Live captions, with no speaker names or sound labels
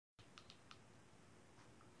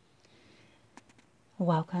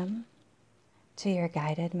Welcome to your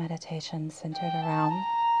guided meditation centered around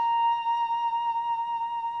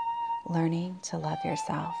learning to love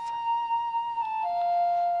yourself.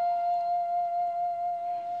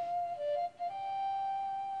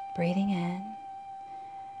 Breathing in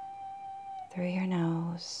through your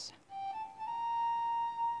nose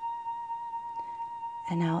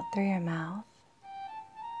and out through your mouth.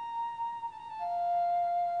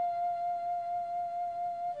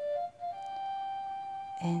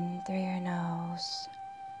 In through your nose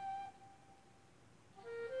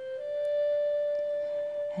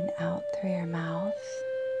and out through your mouth,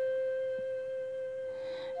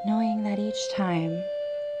 knowing that each time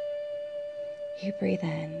you breathe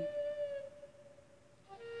in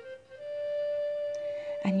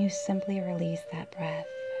and you simply release that breath,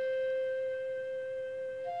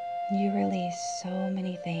 you release so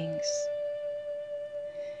many things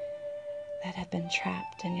that have been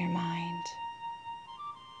trapped in your mind.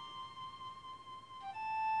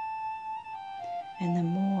 And the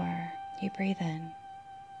more you breathe in,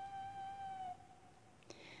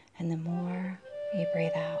 and the more you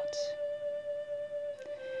breathe out,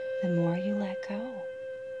 the more you let go.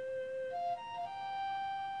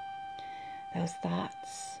 Those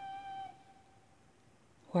thoughts,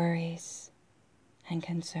 worries, and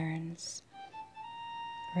concerns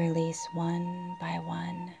release one by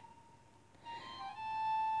one,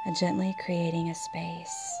 and gently creating a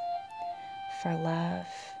space for love,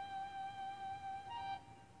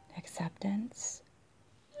 acceptance,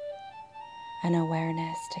 and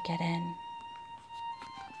awareness to get in.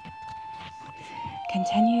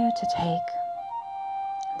 Continue to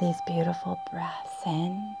take these beautiful breaths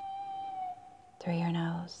in through your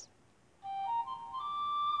nose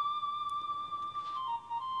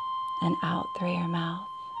and out through your mouth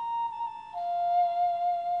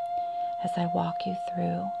as I walk you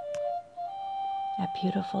through a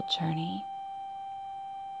beautiful journey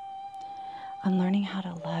on learning how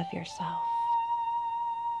to love yourself.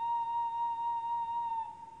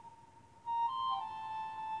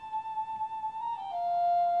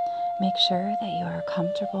 Make sure that you are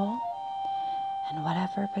comfortable in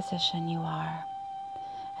whatever position you are,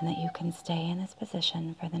 and that you can stay in this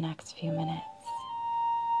position for the next few minutes.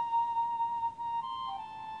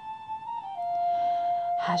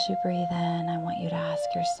 As you breathe in, I want you to ask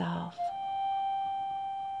yourself,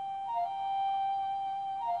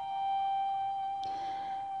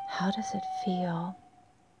 how does it feel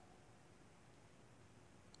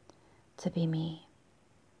to be me?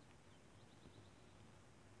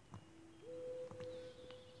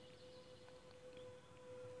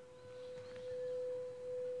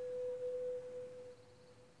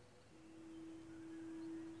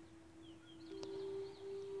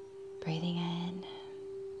 Breathing in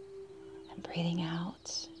and breathing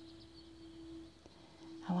out,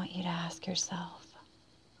 I want you to ask yourself,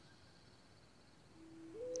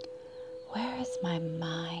 where is my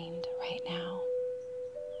mind right now?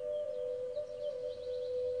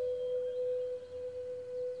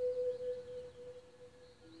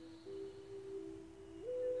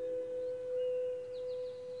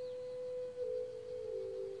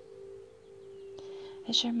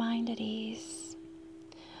 Is your mind at ease,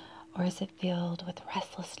 or is it filled with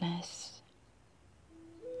restlessness,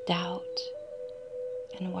 doubt,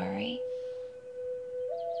 and worry?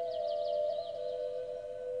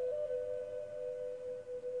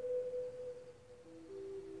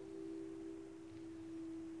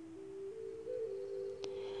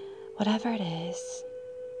 Whatever it is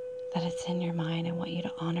that it's in your mind, I want you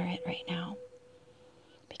to honor it right now.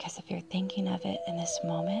 Because if you're thinking of it in this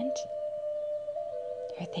moment,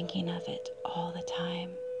 you're thinking of it all the time.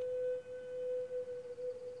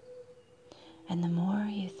 And the more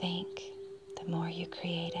you think, the more you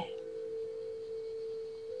create it.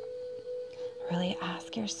 Really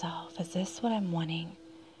ask yourself, is this what I'm wanting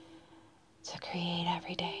to create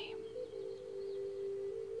every day?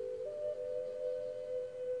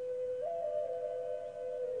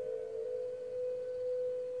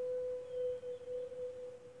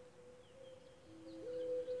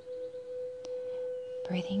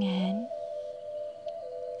 Breathing in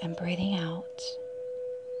and breathing out,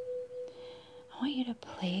 I want you to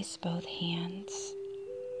place both hands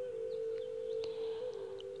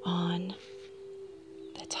on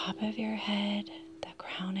the top of your head, the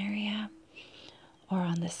crown area, or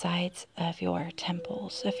on the sides of your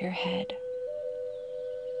temples of your head.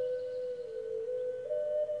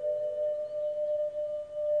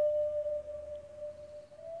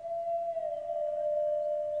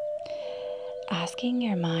 Asking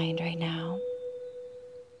your mind right now,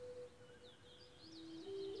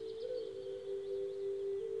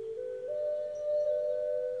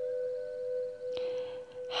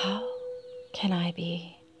 can I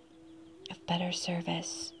be of better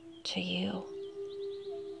service to you?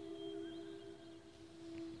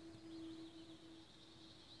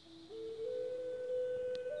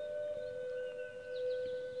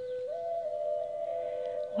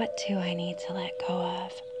 What do I need to let go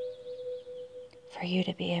of for you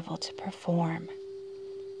to be able to perform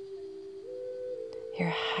your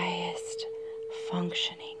highest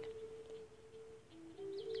functioning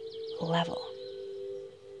level?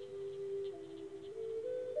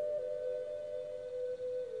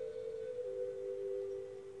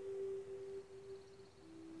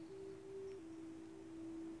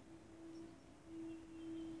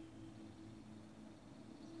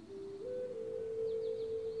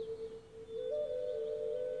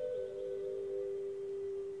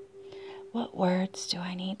 What words do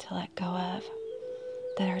I need to let go of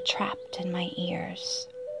that are trapped in my ears,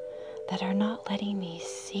 that are not letting me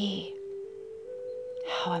see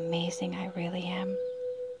how amazing I really am?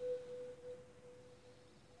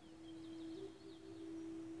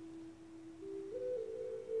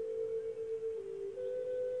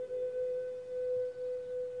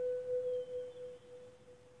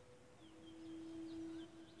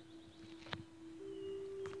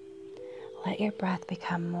 Let your breath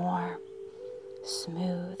become more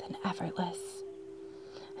smooth and effortless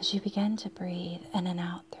as you begin to breathe in and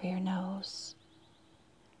out through your nose.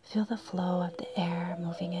 Feel the flow of the air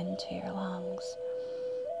moving into your lungs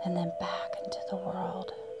and then back into the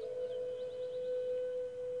world.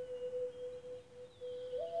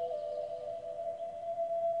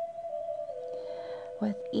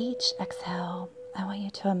 With each exhale, I want you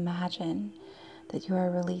to imagine that you are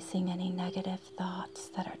releasing any negative thoughts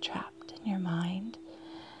that are trapped in your mind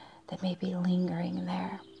that may be lingering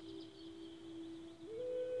there.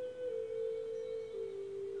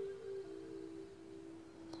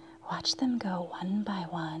 Watch them go one by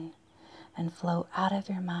one and flow out of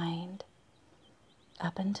your mind,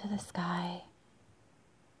 up into the sky,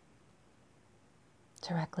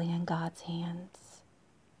 directly in God's hands.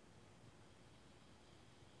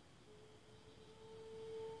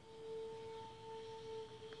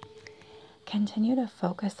 Continue to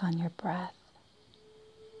focus on your breath.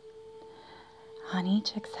 On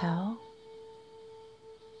each exhale,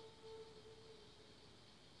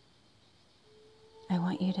 I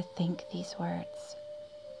want you to think these words.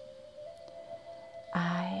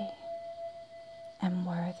 I am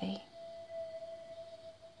worthy.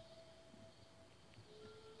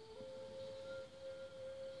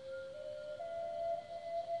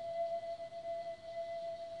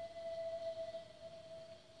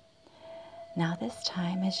 Now this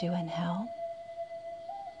time, as you inhale,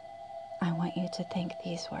 I want you to think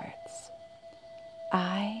these words.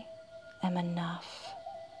 I am enough.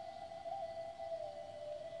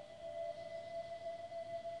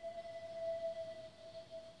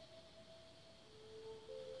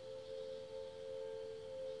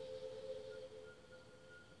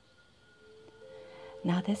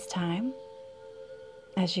 Now this time,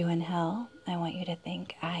 as you inhale, I want you to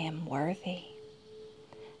think, I am worthy.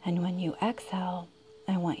 And when you exhale,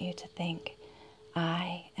 I want you to think,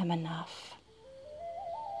 I am enough.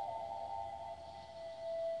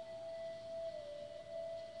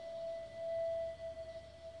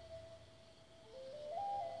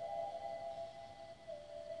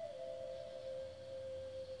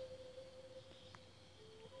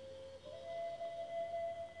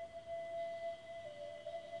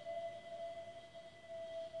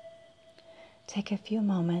 Take a few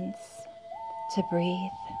moments to breathe.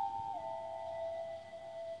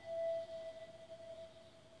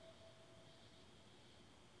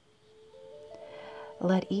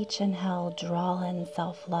 Let each inhale draw in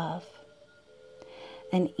self-love,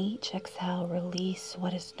 and each exhale release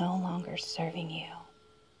what is no longer serving you.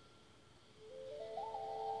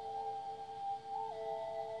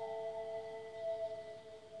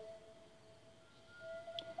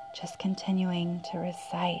 Just continuing to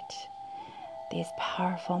recite these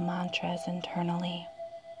powerful mantras internally,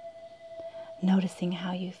 noticing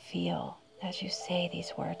how you feel as you say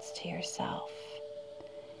these words to yourself.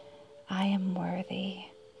 I am worthy.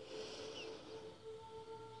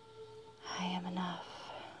 I am enough.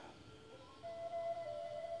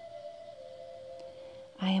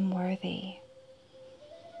 I am worthy.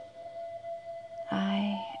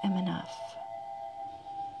 I am enough.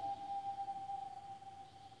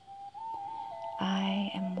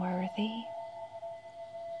 I am worthy.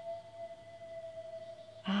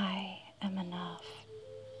 I am enough.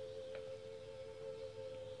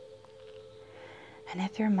 And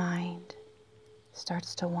if your mind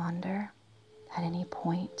starts to wander at any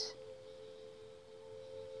point,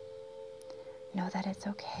 know that it's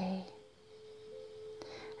okay.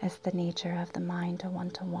 It's the nature of the mind to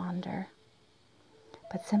want to wander.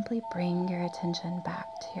 But simply bring your attention back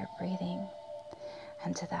to your breathing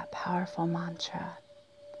and to that powerful mantra,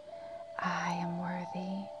 I am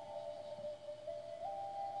worthy.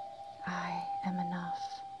 I am enough.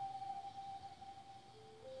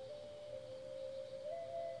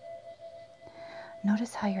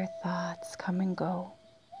 Notice how your thoughts come and go,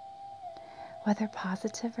 whether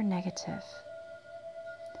positive or negative,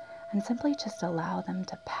 and simply just allow them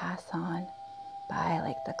to pass on by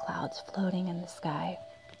like the clouds floating in the sky.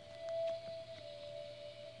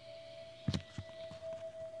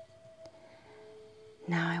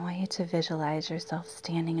 Now I want you to visualize yourself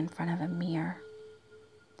standing in front of a mirror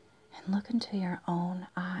and look into your own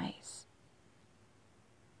eyes.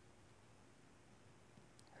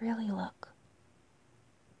 Really look.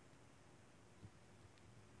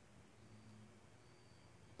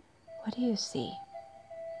 What do you see?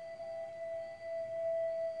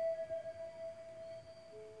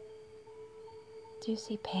 Do you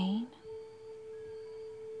see pain?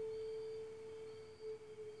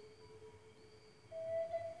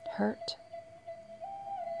 Hurt?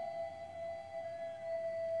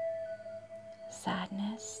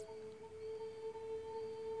 Sadness?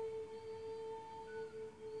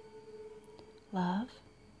 Love?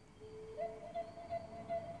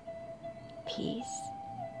 Peace?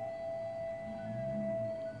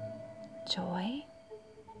 Joy?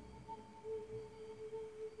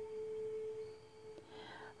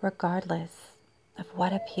 Regardless of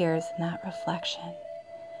what appears in that reflection,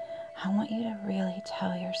 I want you to really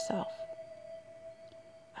tell yourself,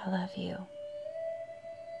 I love you.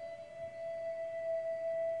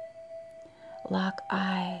 Lock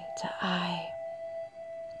eye to eye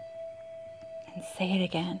and say it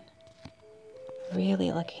again,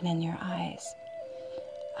 really looking in your eyes.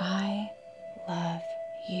 I love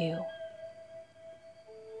you.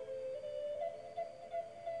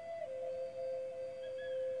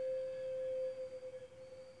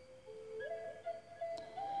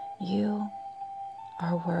 You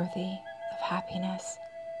are worthy of happiness.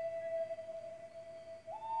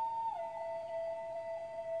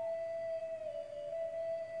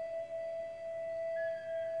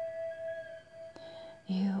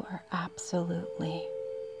 You are absolutely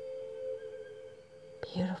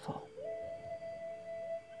beautiful.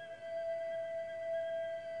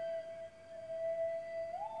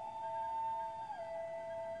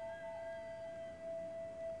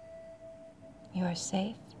 You are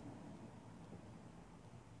safe.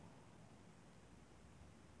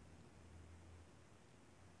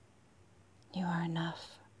 You are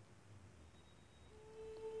enough.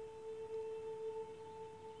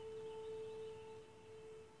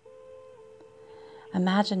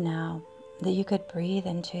 Imagine now that you could breathe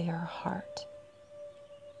into your heart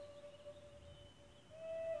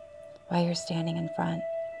while you're standing in front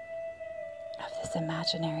of this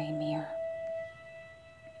imaginary mirror.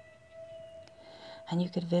 And you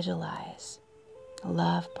could visualize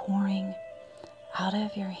love pouring out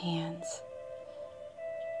of your hands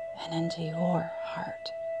and into your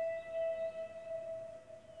heart.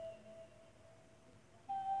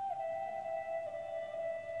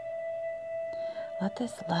 Let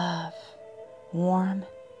this love warm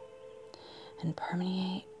and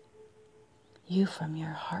permeate you from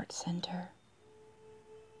your heart center.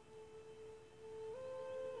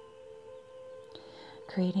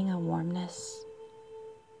 Creating a warmness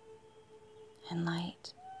and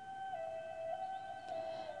light,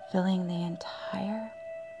 filling the entire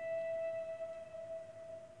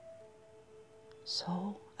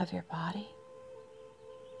soul of your body.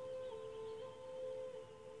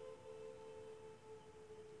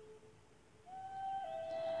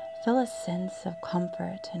 Feel a sense of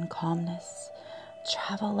comfort and calmness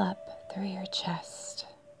travel up through your chest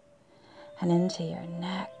and into your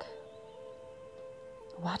neck.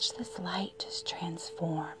 Watch this light just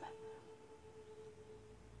transform.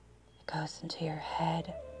 It goes into your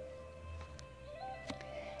head,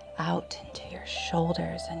 out into your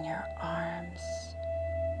shoulders and your arms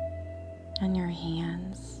and your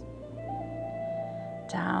hands,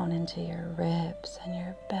 down into your ribs and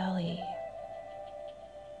your belly,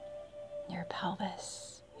 your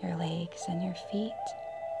pelvis, your legs and your feet.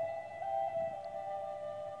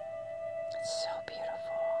 It's so beautiful.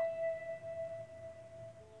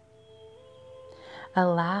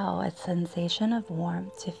 Allow a sensation of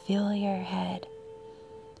warmth to fill your head.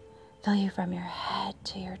 Fill you from your head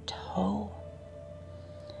to your toe.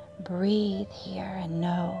 Breathe here and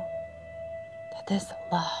know that this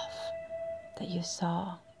love that you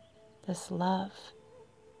saw, this love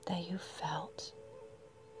that you felt,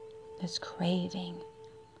 this craving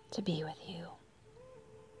to be with you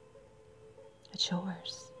It's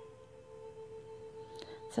yours.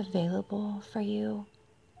 It's available for you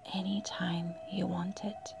anytime you want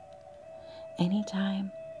it,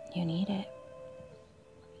 anytime you need it.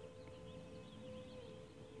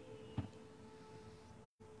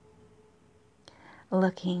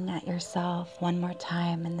 Looking at yourself one more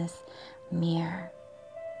time in this mirror,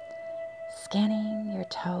 scanning your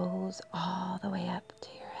toes all the way up to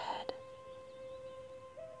your head,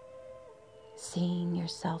 seeing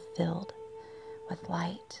yourself filled with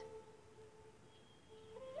light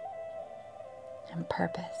and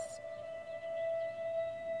purpose,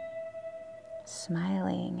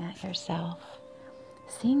 smiling at yourself,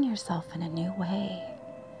 seeing yourself in a new way.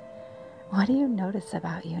 What do you notice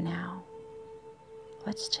about you now?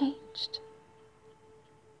 What's changed?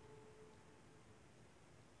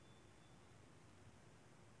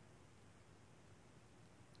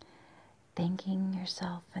 Thanking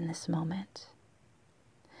yourself in this moment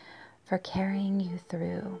for carrying you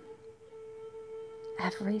through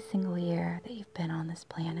every single year that you've been on this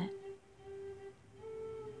planet,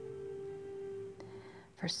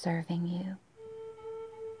 for serving you,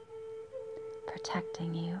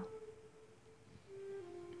 protecting you,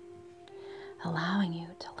 allowing you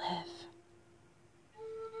to live.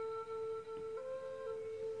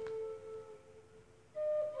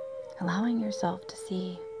 Allowing yourself to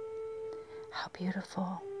see how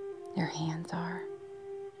beautiful your hands are,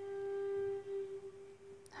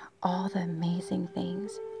 all the amazing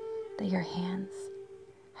things that your hands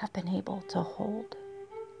have been able to hold.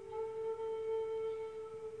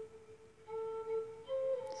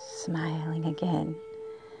 Smiling again,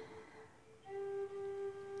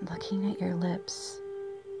 looking at your lips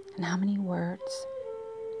and how many words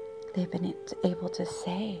they've been able to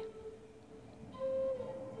say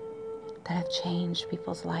that have changed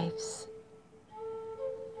people's lives.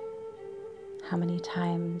 How many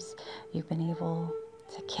times you've been able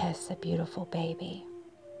to kiss a beautiful baby.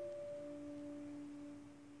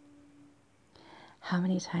 How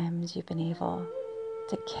many times you've been able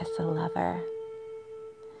to kiss a lover.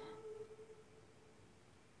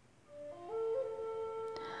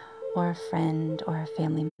 Or a friend or a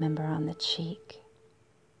family member on the cheek.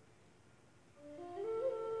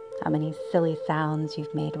 How many silly sounds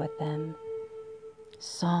you've made with them.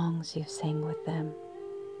 Songs you've sang with them.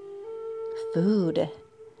 Food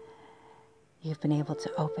you've been able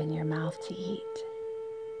to open your mouth to eat.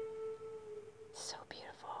 So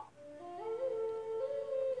beautiful.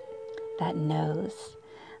 That nose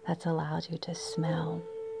that's allowed you to smell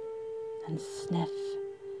and sniff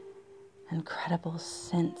incredible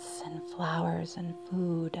scents and flowers and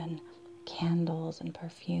food and candles and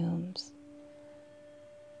perfumes.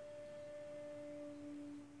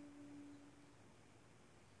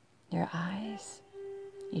 Your eyes,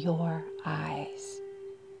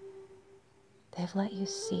 they've let you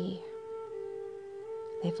see,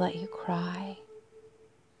 they've let you cry,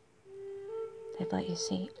 they've let you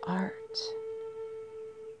see art,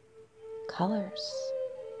 colors,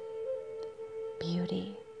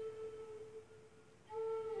 beauty.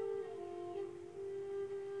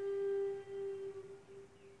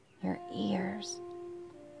 Your ears,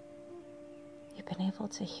 you've been able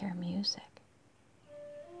to hear music.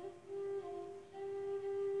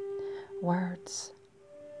 Words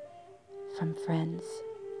from friends,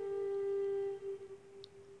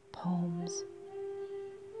 poems,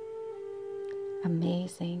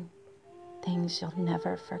 amazing things you'll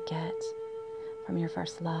never forget from your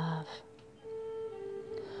first love,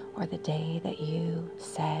 or the day that you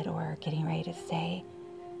said or are getting ready to say,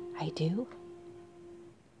 I do.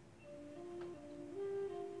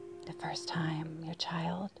 The first time your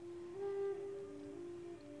child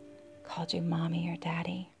called you mommy or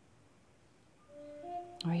daddy,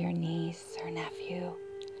 or your niece or nephew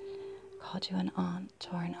called you an aunt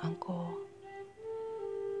or an uncle.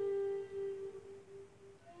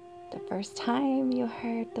 The first time you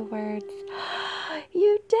heard the words,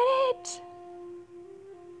 you did it!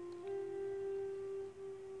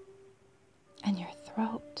 And your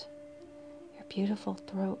throat, your beautiful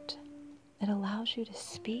throat, it allows you to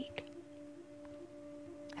speak.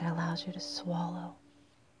 It allows you to swallow.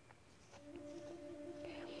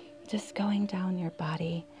 Just going down your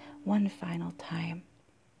body one final time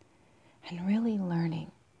and really learning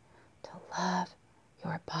to love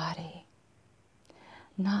your body.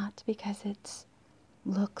 Not because it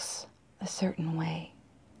looks a certain way,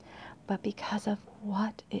 but because of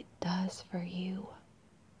what it does for you.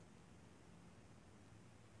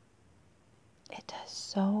 It does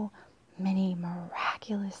so many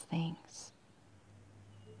miraculous things.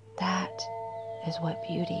 That is what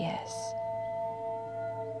beauty is.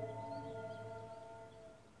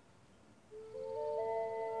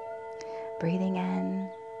 Breathing in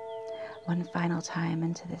one final time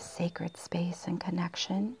into this sacred space and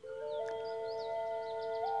connection.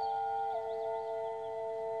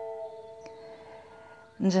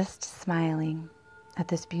 And just smiling at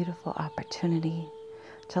this beautiful opportunity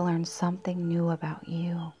to learn something new about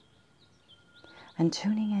you. And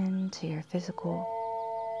tuning in to your physical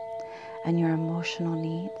and your emotional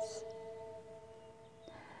needs.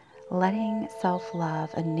 Letting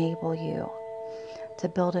self-love enable you to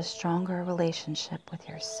build a stronger relationship with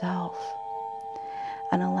yourself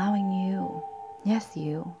and allowing you, yes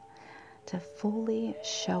you, to fully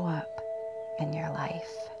show up in your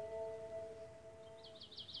life.